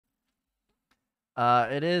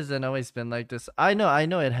It is and always been like this. I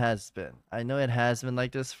know it has been. I know it has been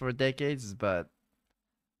like this for decades, but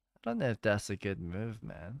I don't know if that's a good move,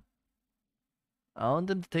 man. I want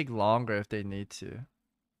them to take longer if they need to.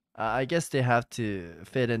 I guess they have to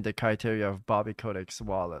fit in the criteria of Bobby Kodak's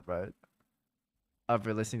wallet, right? Of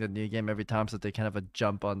releasing the new game every time so they can have a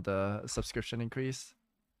jump on the subscription increase.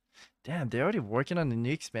 Damn, they're already working on the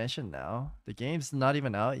new expansion now. The game's not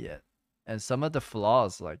even out yet. And some of the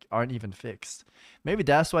flaws like aren't even fixed. Maybe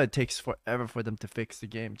that's why it takes forever for them to fix the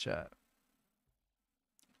game, chat.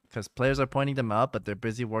 Because players are pointing them out, but they're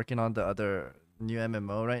busy working on the other new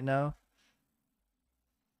MMO right now.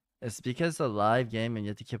 It's because it's a live game and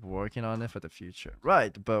you have to keep working on it for the future.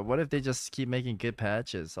 Right, but what if they just keep making good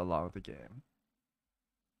patches along the game?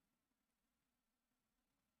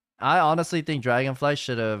 I honestly think Dragonflight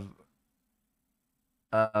should have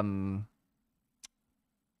um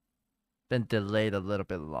been delayed a little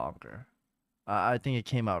bit longer. I think it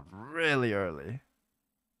came out really early.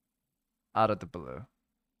 Out of the blue.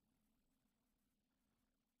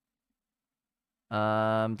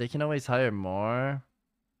 They can always hire more.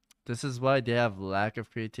 This is why they have lack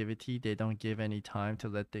of creativity. They don't give any time to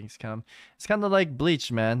let things come. It's kind of like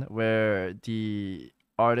Bleach, man, where the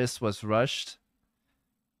artist was rushed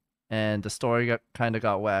and the story kind of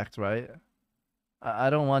got whacked, right?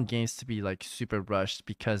 I don't want games to be like super rushed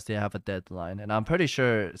because they have a deadline. And I'm pretty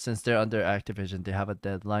sure since they're under Activision, they have a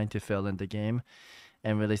deadline to fill in the game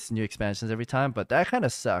and release new expansions every time. But that kind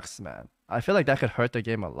of sucks, man. I feel like that could hurt the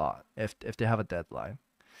game a lot if they have a deadline.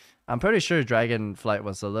 I'm pretty sure Dragonflight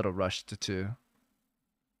was a little rushed too.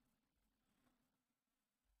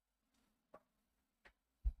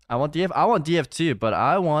 I want DF too, but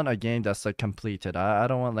I want a game that's like completed. I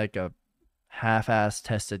don't want like a half-ass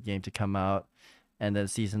tested game to come out and then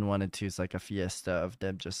season 1 and 2 is like a fiesta of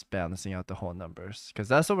them just balancing out the whole numbers. Because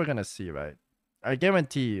that's what we're gonna see, right? I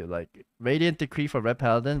guarantee you, like Radiant Decree for Red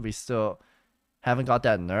Paladin, we still haven't got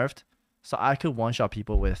that nerfed. So I could one-shot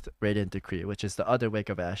people with Radiant Decree, which is the other Wake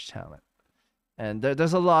of Ash talent. And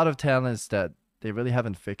there's a lot of talents that they really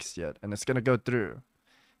haven't fixed yet, and it's gonna go through.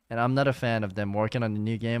 And I'm not a fan of them working on a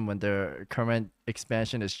new game when their current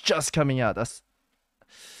expansion is just coming out.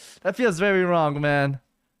 That feels very wrong, man.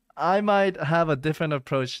 I might have a different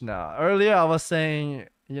approach now. Earlier I was saying,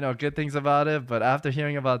 good things about it, but after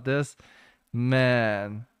hearing about this,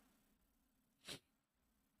 man.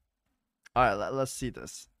 All right, let's see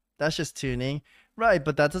this. That's just tuning. Right,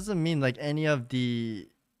 but that doesn't mean like any of the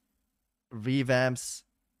revamps.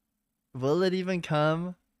 Will it even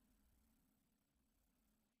come?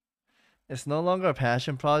 It's no longer a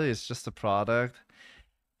passion project, it's just a product.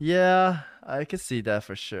 Yeah, I could see that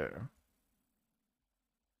for sure.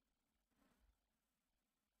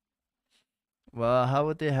 Well, how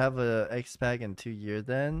would they have a X-Pack in 2 years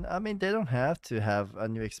then? I mean, they don't have to have a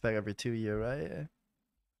new X-Pack every 2 year, right?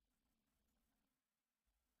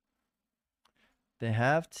 They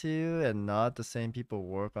have to, and not the same people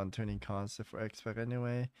work on tuning concept for X-Pack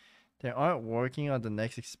anyway. They aren't working on the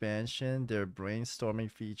next expansion. They're brainstorming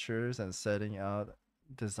features and setting out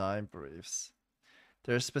design briefs.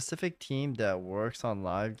 There's a specific team that works on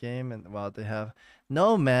live game, and while they have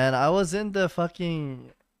no, man, I was in the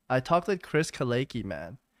fucking I talked with Chris Kaleki,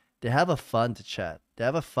 man. They have a fund, chat. They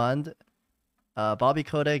have a fund. Bobby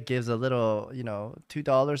Kodak gives a little,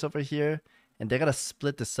 $2 over here, and they gotta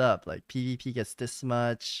split this up. Like PvP gets this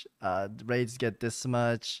much, raids get this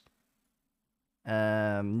much,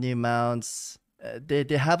 new mounts.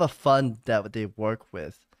 They have a fund that they work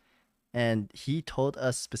with, and he told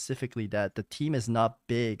us specifically that the team is not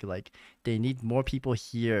big. Like they need more people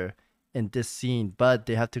here in this scene, but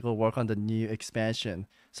they have to go work on the new expansion.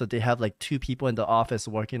 So they have like 2 people in the office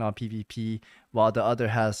working on PvP while the other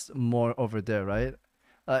has more over there, right?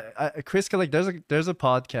 Chris Kaleki, there's a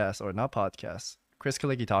podcast or not podcast. Chris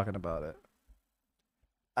Kaleki talking about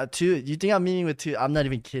it. Two. You think I'm meeting with two? I'm not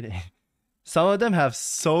even kidding. Some of them have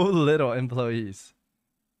so little employees.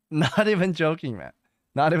 Not even joking, man.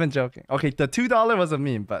 Not even joking. Okay, the $2 was a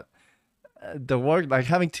meme, but the work, like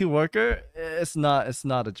having 2 worker, it's not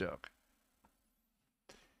a joke.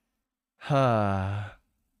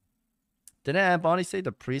 Didn't Anboni say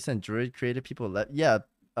the priest and druid created people left? Yeah,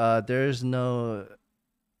 there's no.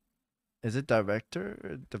 Is it director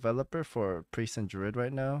or developer for priest and druid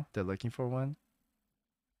right now? They're looking for one.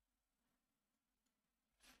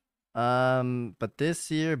 But this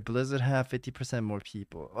year Blizzard have 50% more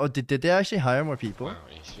people. Oh, did they actually hire more people? Wow,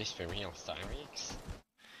 is this for real, Savix?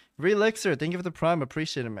 Relixer, thank you for the prime.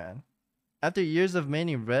 Appreciate it, man. After years of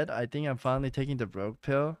maining red, I think I'm finally taking the rogue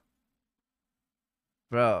pill.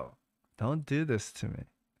 Bro, don't do this to me.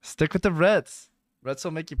 Stick with the reds. Reds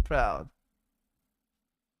will make you proud.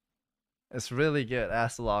 It's really good.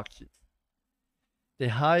 Ask Locky. They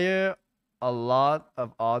hire a lot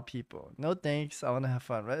of odd people. No thanks. I want to have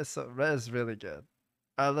fun. Red is really good.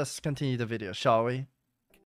 Let's continue the video, shall we?